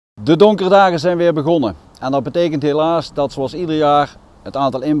De donkere dagen zijn weer begonnen en dat betekent helaas dat zoals ieder jaar het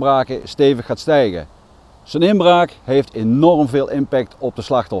aantal inbraken stevig gaat stijgen. Zo'n inbraak heeft enorm veel impact op de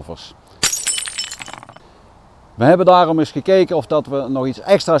slachtoffers. We hebben daarom eens gekeken of dat we nog iets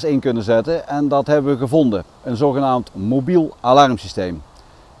extra's in kunnen zetten en dat hebben we gevonden. Een zogenaamd mobiel alarmsysteem.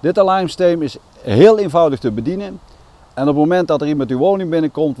 Dit alarmsysteem is heel eenvoudig te bedienen en op het moment dat er iemand uw woning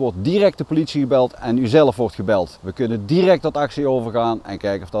binnenkomt wordt direct de politie gebeld en u zelf wordt gebeld. We kunnen direct tot actie overgaan en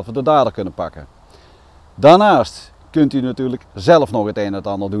kijken of dat we de dader kunnen pakken. Daarnaast kunt u natuurlijk zelf nog het een en het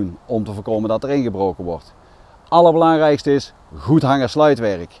ander doen om te voorkomen dat er ingebroken wordt. Allerbelangrijkste is goed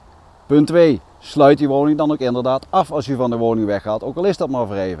hang-en-sluitwerk. Punt 2. Sluit die woning dan ook inderdaad af als u van de woning weggaat, ook al is dat maar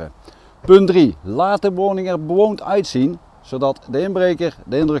voor even. Punt 3. Laat de woning er bewoond uitzien, zodat de inbreker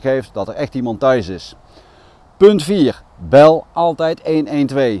de indruk heeft dat er echt iemand thuis is. Punt 4. Bel altijd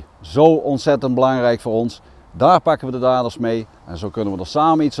 112. Zo ontzettend belangrijk voor ons. Daar pakken we de daders mee en zo kunnen we er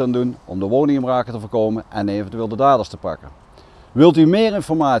samen iets aan doen om de woninginbraken te voorkomen en eventueel de daders te pakken. Wilt u meer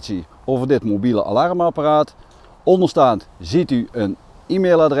informatie over dit mobiele alarmapparaat? Onderstaand ziet u een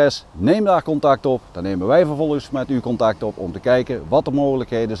e-mailadres, neem daar contact op. Dan nemen wij vervolgens met u contact op om te kijken wat de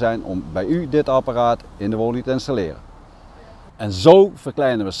mogelijkheden zijn om bij u dit apparaat in de woning te installeren. En zo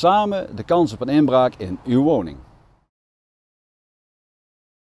verkleinen we samen de kans op een inbraak in uw woning.